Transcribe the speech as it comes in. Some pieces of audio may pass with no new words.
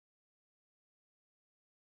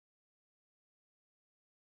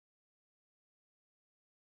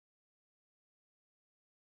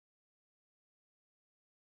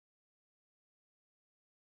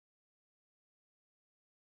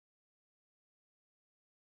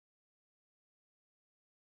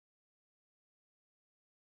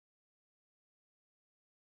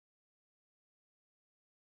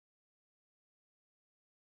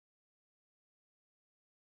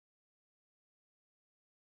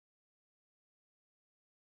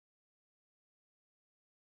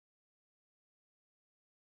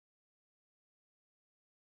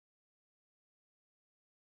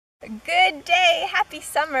Good day, happy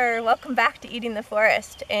summer. Welcome back to Eating the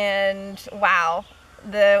Forest. And wow,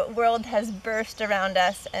 the world has burst around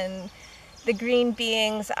us and the green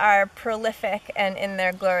beings are prolific and in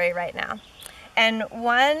their glory right now. And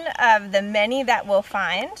one of the many that we'll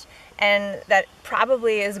find, and that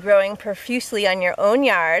probably is growing profusely on your own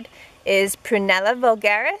yard, is Prunella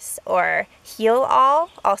vulgaris, or heel-all,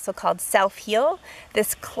 also called self-heal,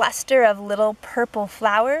 this cluster of little purple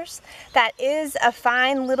flowers that is a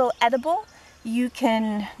fine little edible. You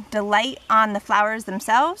can delight on the flowers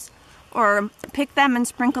themselves or pick them and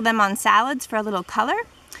sprinkle them on salads for a little color.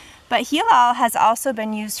 But heel-all has also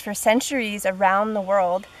been used for centuries around the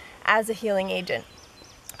world as a healing agent.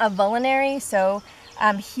 A vulnerary, so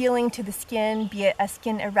healing to the skin, be it a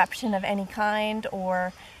skin eruption of any kind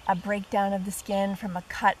or a breakdown of the skin from a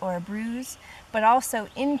cut or a bruise, but also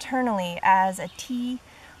internally as a tea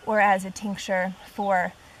or as a tincture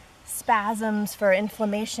for spasms, for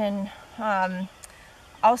inflammation,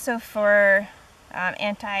 also for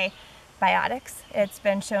antibiotics. It's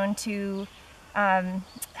been shown to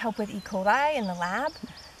help with E. coli in the lab.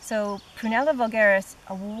 So Prunella vulgaris,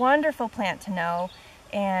 a wonderful plant to know,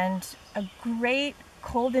 and a great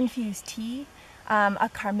cold infused tea, a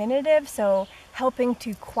carminative, so helping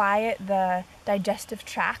to quiet the digestive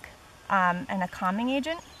tract, and a calming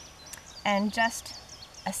agent, and just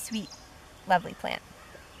a sweet, lovely plant.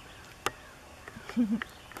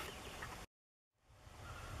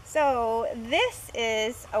 So this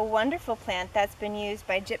is a wonderful plant that's been used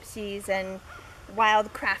by gypsies and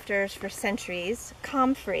wild crafters for centuries,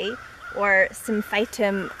 comfrey, or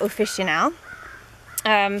Symphytum officinale.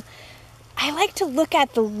 I like to look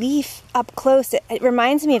at the leaf up close. It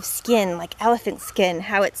reminds me of skin, like elephant skin,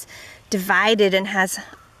 how it's divided and has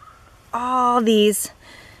all these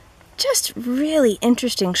just really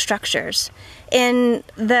interesting structures. And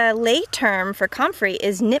the lay term for comfrey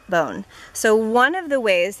is nip bone. So one of the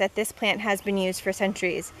ways that this plant has been used for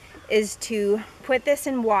centuries is to put this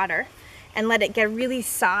in water and let it get really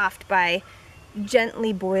soft by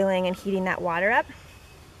gently boiling and heating that water up,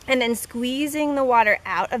 and then squeezing the water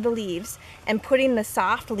out of the leaves and putting the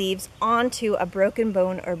soft leaves onto a broken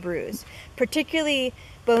bone or bruise, particularly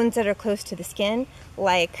bones that are close to the skin,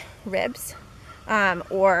 like ribs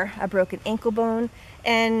or a broken ankle bone.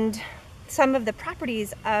 And some of the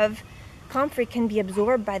properties of comfrey can be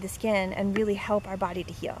absorbed by the skin and really help our body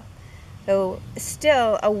to heal. So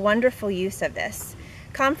still a wonderful use of this.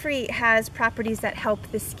 Comfrey has properties that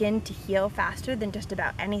help the skin to heal faster than just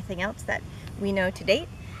about anything else that we know to date.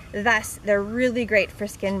 Thus, they're really great for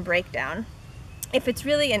skin breakdown. If it's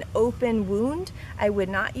really an open wound, I would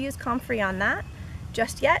not use comfrey on that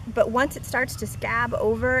just yet, but once it starts to scab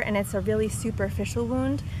over and it's a really superficial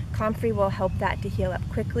wound, comfrey will help that to heal up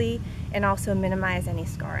quickly and also minimize any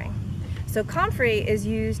scarring. So comfrey is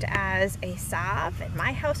used as a salve in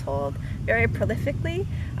my household very prolifically,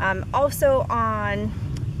 also on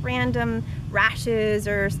random rashes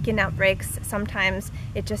or skin outbreaks. Sometimes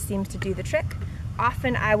it just seems to do the trick.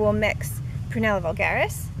 Often I will mix Prunella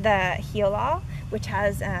vulgaris, the heel-all, which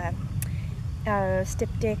has a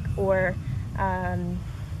styptic or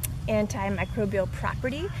antimicrobial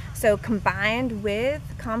property. So combined with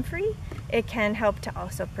comfrey, it can help to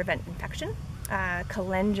also prevent infection.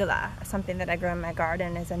 Calendula, something that I grow in my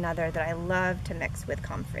garden, is another that I love to mix with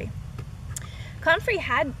comfrey. Comfrey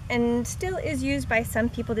had and still is used by some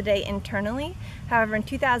people today internally. However, in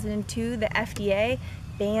 2002, the FDA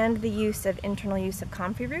banned the use of internal use of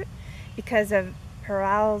comfrey root because of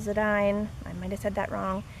purslane, I might have said that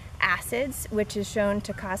wrong, acids, which is shown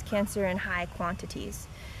to cause cancer in high quantities.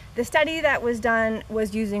 The study that was done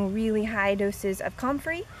was using really high doses of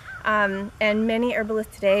comfrey, and many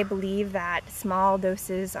herbalists today believe that small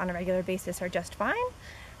doses on a regular basis are just fine,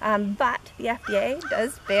 but the FDA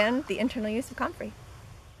does ban the internal use of comfrey.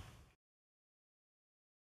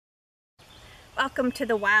 Welcome to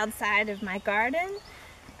the wild side of my garden.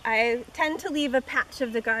 I tend to leave a patch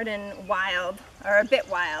of the garden wild, or a bit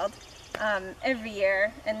wild, every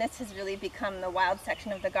year, and this has really become the wild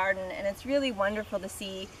section of the garden, and it's really wonderful to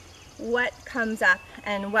see what comes up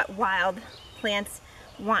and what wild plants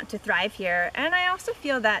want to thrive here. And I also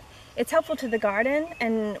feel that it's helpful to the garden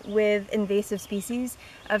and with invasive species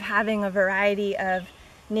of having a variety of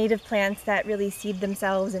native plants that really seed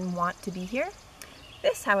themselves and want to be here.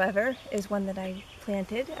 This, however, is one that I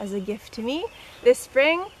planted as a gift to me this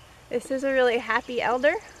spring. This is a really happy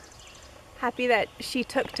elder. Happy that she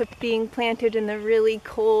took to being planted in the really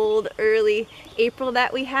cold early April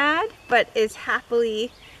that we had, but is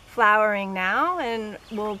happily flowering now and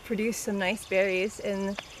will produce some nice berries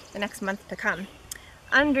in the next month to come.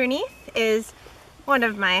 Underneath is one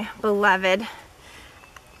of my beloved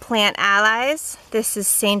plant allies. This is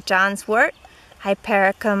Saint Johnswort,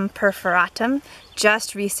 Hypericum perforatum,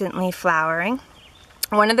 just recently flowering.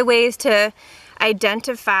 One of the ways to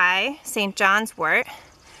identify Saint Johnswort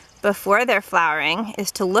before they're flowering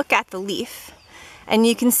is to look at the leaf, and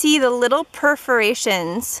you can see the little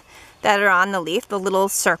perforations that are on the leaf, the little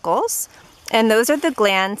circles, and those are the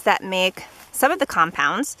glands that make some of the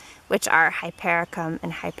compounds, which are hypericum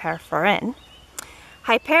and hyperforin.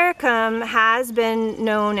 Hypericum has been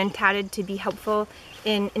known and touted to be helpful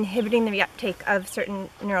in inhibiting the reuptake of certain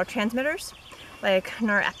neurotransmitters like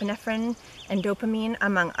norepinephrine and dopamine,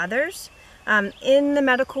 among others. In the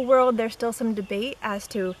medical world, there's still some debate as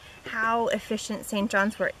to how efficient Saint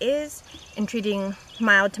Johnswort is in treating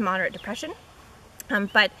mild to moderate depression.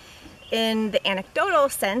 But in the anecdotal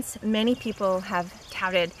sense, many people have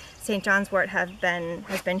touted Saint Johnswort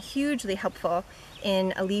has been hugely helpful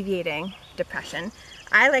in alleviating depression.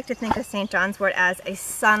 I like to think of Saint Johnswort as a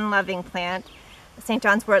sun-loving plant. Saint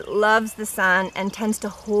Johnswort loves the sun and tends to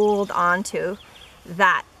hold on to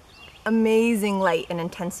that amazing light and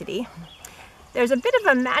intensity. There's a bit of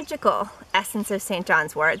a magical essence of Saint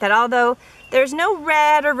Johnswort that although there's no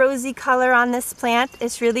red or rosy color on this plant,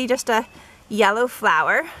 it's really just a yellow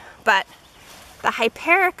flower, but the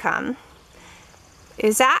hypericum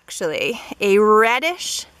is actually a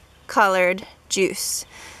reddish colored juice.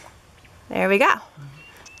 There we go.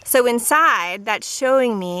 So inside, that's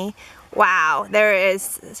showing me, wow, there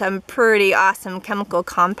is some pretty awesome chemical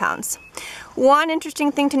compounds. One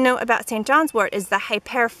interesting thing to note about Saint Johnswort is the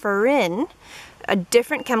hyperforin, a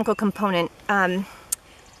different chemical component,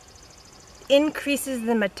 increases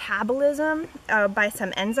the metabolism by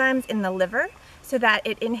some enzymes in the liver so that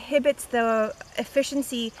it inhibits the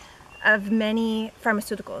efficiency of many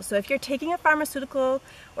pharmaceuticals. So if you're taking a pharmaceutical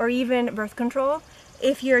or even birth control,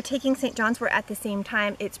 if you're taking Saint Johnswort at the same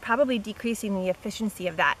time, it's probably decreasing the efficiency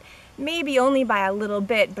of that. Maybe only by a little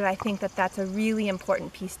bit, but I think that that's a really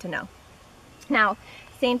important piece to know. Now,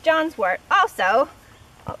 Saint Johnswort also,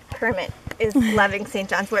 oh, Kermit is loving Saint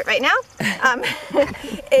Johnswort right now.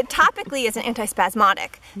 It topically is an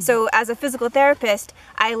antispasmodic. So as a physical therapist,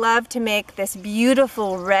 I love to make this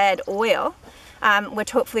beautiful red oil,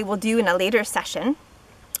 which hopefully we'll do in a later session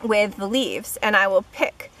with the leaves, and I will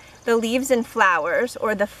pick the leaves and flowers,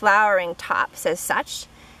 or the flowering tops as such,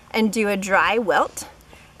 and do a dry wilt,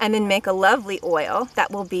 and then make a lovely oil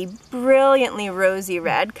that will be brilliantly rosy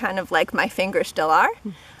red, kind of like my fingers still are,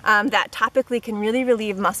 that topically can really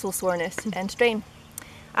relieve muscle soreness and strain.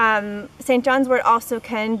 Saint Johnswort also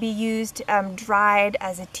can be used dried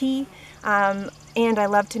as a tea, and I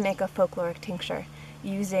love to make a folkloric tincture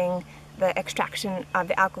using the extraction of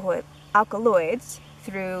the alkaloids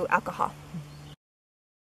through alcohol.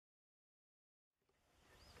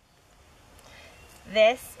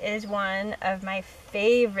 This is one of my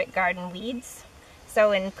favorite garden weeds.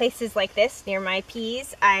 So in places like this, near my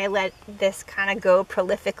peas, I let this kind of go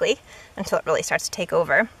prolifically until it really starts to take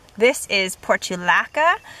over. This is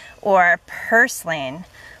portulaca, or purslane,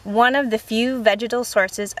 one of the few vegetal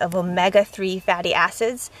sources of omega-3 fatty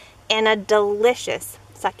acids and a delicious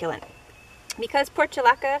succulent. Because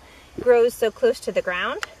portulaca grows so close to the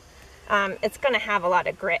ground, it's going to have a lot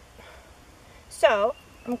of grit. So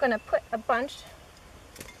I'm going to put a bunch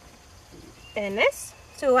in this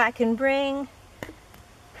so I can bring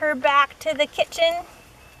her back to the kitchen,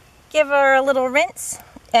 give her a little rinse,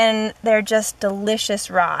 and they're just delicious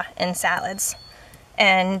raw in salads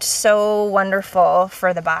and so wonderful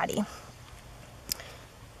for the body.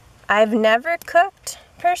 I've never cooked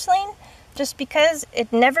purslane just because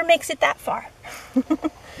it never makes it that far.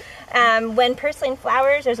 When purslane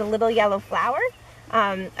flowers, there's a little yellow flower.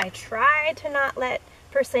 I try to not let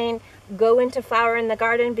purslane go into flower in the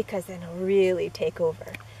garden because then it'll really take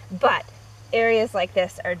over. But areas like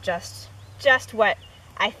this are just what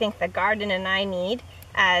I think the garden and I need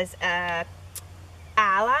as an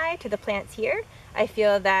ally to the plants here. I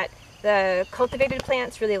feel that the cultivated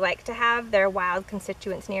plants really like to have their wild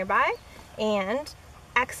constituents nearby, and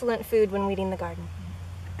excellent food when weeding the garden.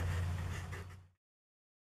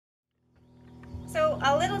 So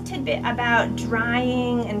a little tidbit about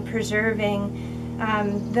drying and preserving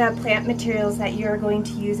the plant materials that you're going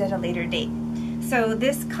to use at a later date. So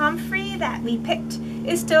this comfrey that we picked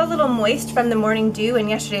is still a little moist from the morning dew and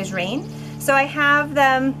yesterday's rain. So I have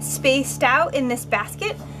them spaced out in this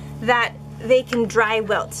basket that they can dry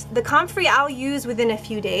wilt. The comfrey I'll use within a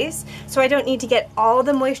few days, so I don't need to get all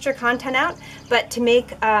the moisture content out, but to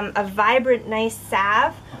make a vibrant, nice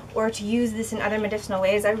salve, or to use this in other medicinal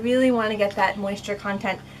ways, I really want to get that moisture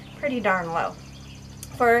content pretty darn low.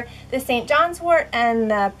 for the Saint Johnswort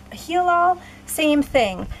and the heal-all, same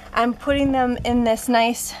thing. I'm putting them in this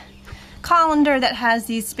nice colander that has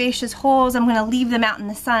these spacious holes. I'm going to leave them out in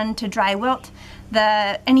the sun to dry wilt.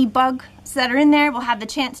 Any bugs that are in there will have the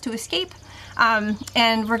chance to escape,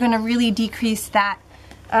 and we're going to really decrease that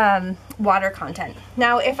water content.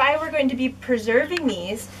 Now, if I were going to be preserving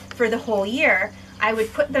these for the whole year, I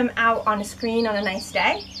would put them out on a screen on a nice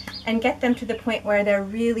day and get them to the point where they're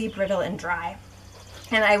really brittle and dry.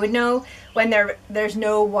 And I would know when there's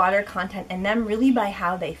no water content in them really by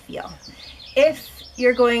how they feel. If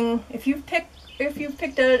you've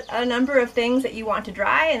picked a number of things that you want to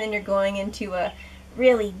dry and then you're going into a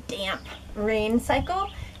really damp rain cycle,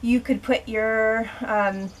 you could put your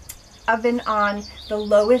oven on the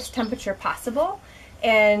lowest temperature possible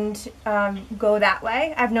and go that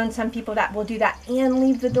way. I've known some people that will do that and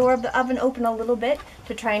leave the door of the oven open a little bit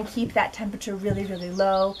to try and keep that temperature really, really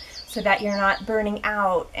low so that you're not burning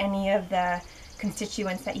out any of the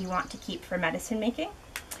constituents that you want to keep for medicine making.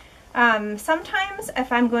 Sometimes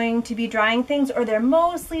if I'm going to be drying things or they're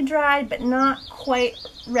mostly dried but not quite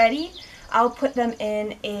ready, I'll put them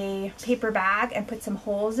in a paper bag and put some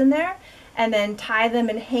holes in there and then tie them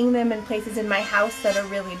and hang them in places in my house that are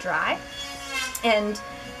really dry. And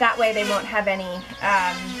that way they won't have any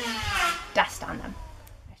dust on them.